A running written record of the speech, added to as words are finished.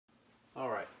All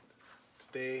right,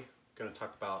 today I'm going to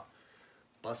talk about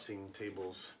bussing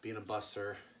tables, being a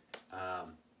busser,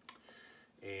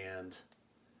 and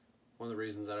one of the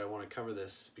reasons that I want to cover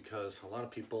this is because a lot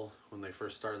of people, when they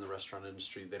first start in the restaurant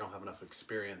industry, they don't have enough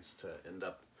experience to end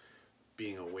up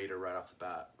being a waiter right off the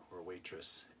bat or a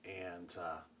waitress, and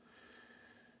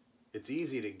it's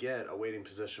easy to get a waiting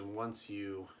position once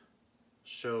you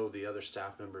show the other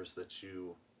staff members that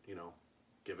you know,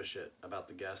 give a shit about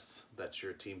the guests, that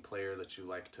you're a team player, that you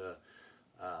like to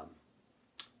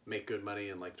make good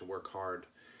money and like to work hard.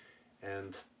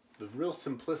 And the real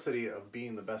simplicity of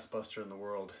being the best busser in the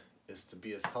world is to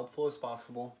be as helpful as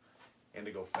possible and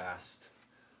to go fast.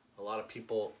 A lot of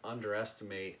people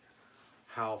underestimate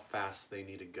how fast they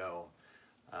need to go.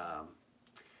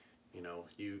 You know,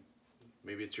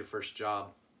 maybe it's your first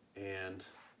job and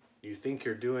you think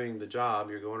you're doing the job,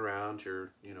 you're going around,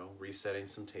 you're, you know, resetting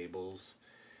some tables,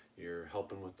 you're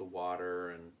helping with the water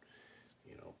and,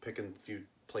 you know, picking a few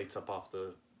plates up off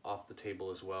the table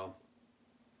as well.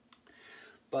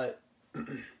 But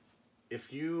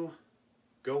if you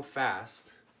go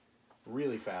fast,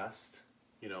 really fast,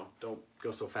 you know, don't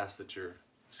go so fast that you're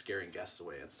scaring guests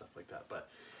away and stuff like that. But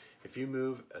if you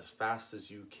move as fast as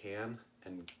you can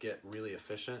and get really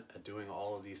efficient at doing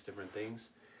all of these different things,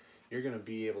 you're going to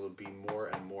be able to be more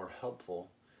and more helpful,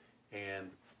 and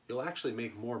you'll actually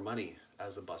make more money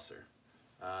as a busser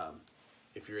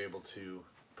if you're able to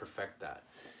perfect that.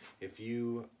 If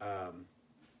you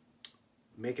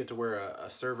make it to where a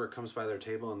server comes by their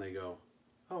table and they go,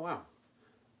 oh wow,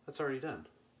 that's already done.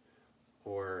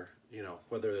 Or, you know,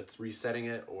 whether it's resetting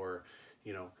it or,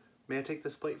 you know, may I take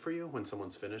this plate for you when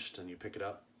someone's finished and you pick it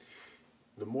up.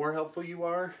 The more helpful you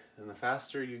are and the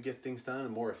faster you get things done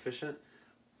and more efficient,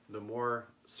 the more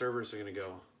servers are gonna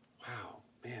go, wow,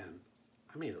 man,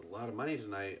 I made a lot of money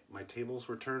tonight. My tables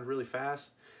were turned really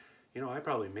fast. You know, I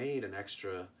probably made an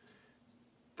extra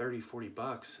 30, 40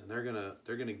 bucks, and they're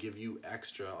gonna give you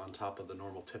extra on top of the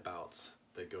normal tip outs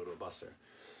that go to a busser.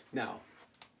 Now,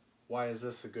 why is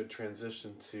this a good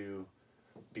transition to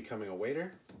becoming a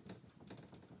waiter?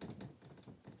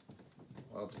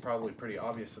 Well, it's probably pretty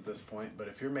obvious at this point, but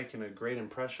if you're making a great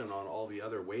impression on all the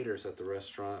other waiters at the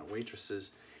restaurant,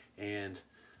 waitresses, and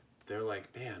they're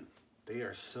like, man, they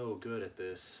are so good at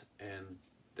this, and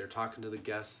they're talking to the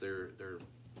guests, they're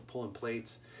pulling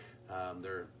plates,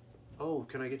 they're, oh,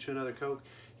 can I get you another Coke?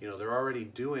 You know, they're already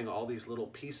doing all these little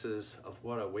pieces of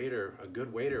what a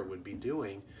good waiter would be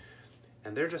doing,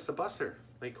 and they're just a busser.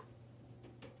 Like,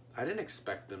 I didn't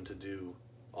expect them to do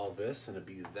all this and to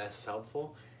be this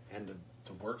helpful and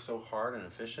to work so hard and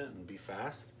efficient and be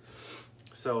fast.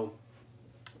 So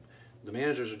the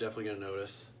managers are definitely going to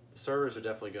notice, the servers are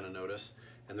definitely going to notice,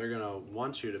 and they're going to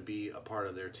want you to be a part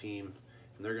of their team,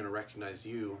 and they're going to recognize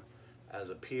you as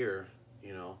a peer.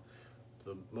 You know,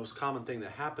 the most common thing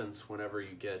that happens whenever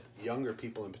you get younger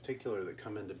people in particular that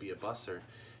come in to be a busser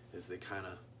is they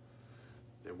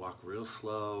walk real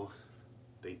slow,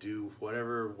 they do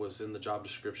whatever was in the job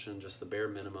description, just the bare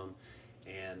minimum,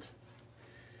 and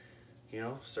you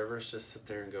know, servers just sit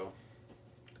there and go,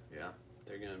 yeah,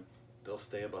 they'll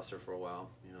stay a busser for a while.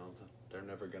 You know, they're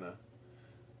never gonna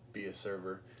be a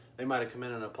server. They might have come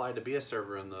in and applied to be a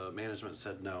server, and the management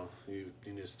said, no, you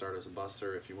need to start as a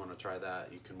busser. If you want to try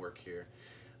that, you can work here.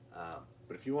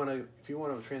 But if you want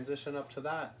to transition up to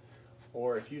that,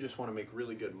 or if you just want to make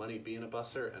really good money being a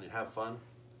busser and have fun,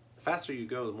 the faster you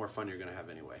go, the more fun you're going to have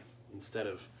anyway. Instead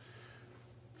of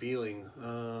feeling,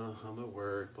 I'm at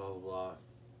work, blah, blah, blah.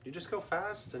 You just go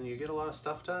fast and you get a lot of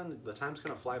stuff done. The time's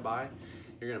going to fly by.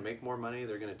 You're going to make more money.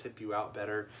 They're going to tip you out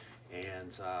better.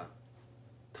 And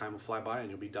time will fly by and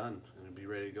you'll be done. And you'll be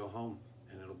ready to go home.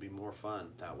 And it'll be more fun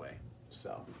that way.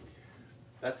 So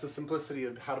that's the simplicity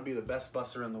of how to be the best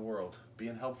busser in the world.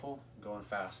 Being helpful, going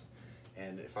fast.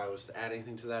 And if I was to add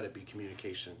anything to that, it'd be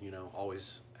communication. You know,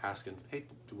 always asking, hey,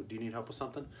 do you need help with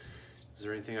something? Is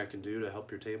there anything I can do to help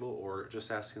your table? Or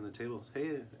just asking the table,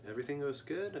 hey, everything goes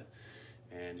good?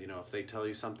 And you know, if they tell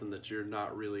you something that you're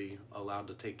not really allowed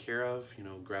to take care of, you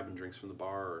know, grabbing drinks from the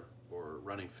bar or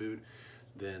running food,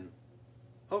 then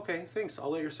okay, thanks, I'll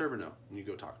let your server know. And you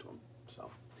go talk to them. So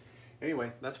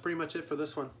anyway, that's pretty much it for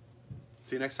this one.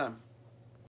 See you next time.